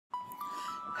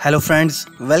Hello friends,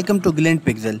 welcome to Glint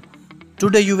Pixel.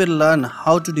 Today you will learn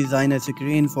how to design a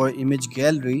screen for image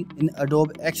gallery in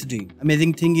Adobe Xd.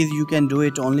 Amazing thing is you can do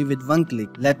it only with one click.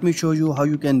 Let me show you how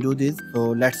you can do this. So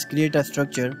let's create a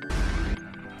structure.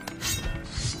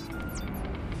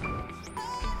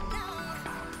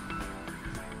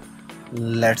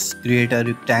 Let's create a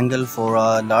rectangle for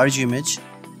a large image.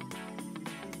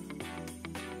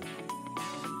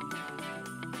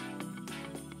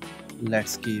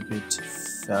 Let's keep it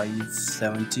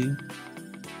 570.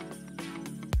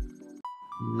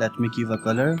 Let me give a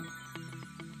color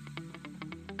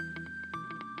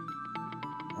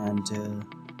and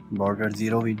border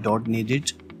 0, we don't need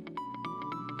it.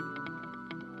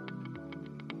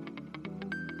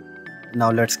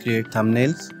 Now let's create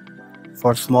thumbnails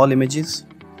for small images.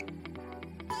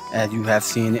 As you have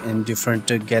seen in different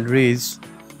galleries,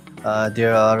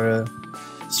 there are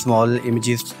small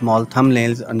images, small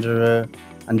thumbnails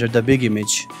under the big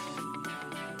image.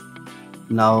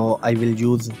 Now I will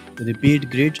use repeat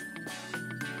grid,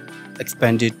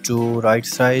 expand it to right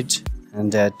side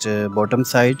and at bottom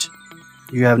side.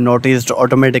 You have noticed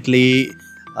automatically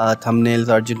thumbnails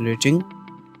are generating.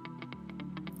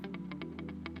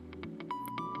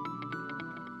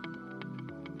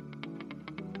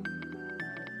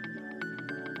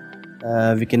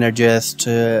 We can adjust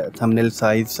thumbnail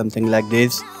size something like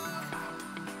this.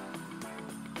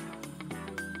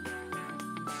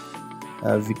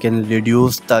 We can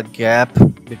reduce the gap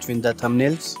between the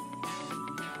thumbnails.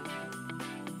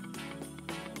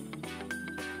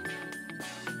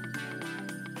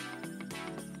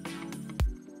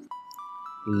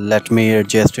 Let me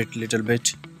adjust it a little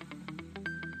bit.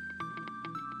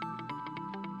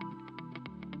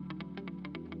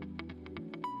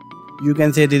 You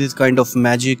can say this is kind of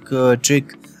magic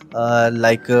trick,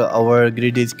 like our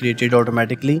grid is created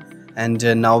automatically,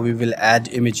 and now we will add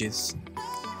images.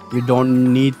 We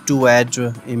don't need to add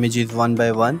images one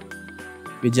by one.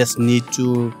 We just need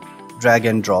to drag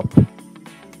and drop.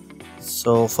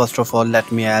 So first of all, let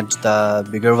me add the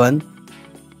bigger one.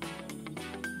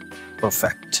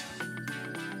 Perfect.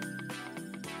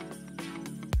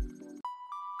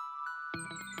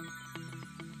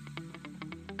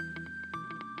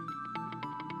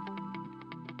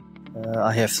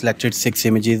 I have selected 6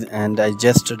 images and I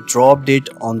just dropped it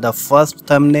on the first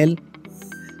thumbnail,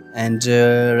 and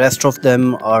rest of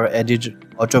them are added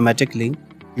automatically.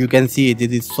 You can see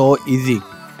this is so easy.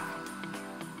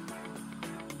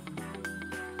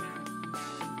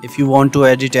 If you want to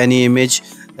edit any image,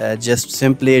 just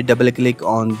simply double click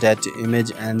on that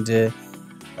image and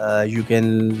you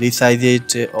can resize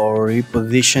it or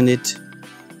reposition it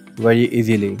very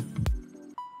easily.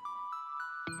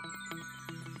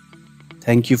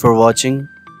 Thank you for watching.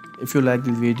 If you like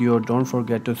this video, don't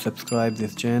forget to subscribe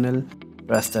this channel,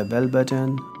 press the bell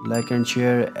button, like and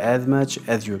share as much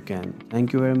as you can.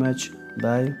 Thank you very much.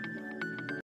 Bye.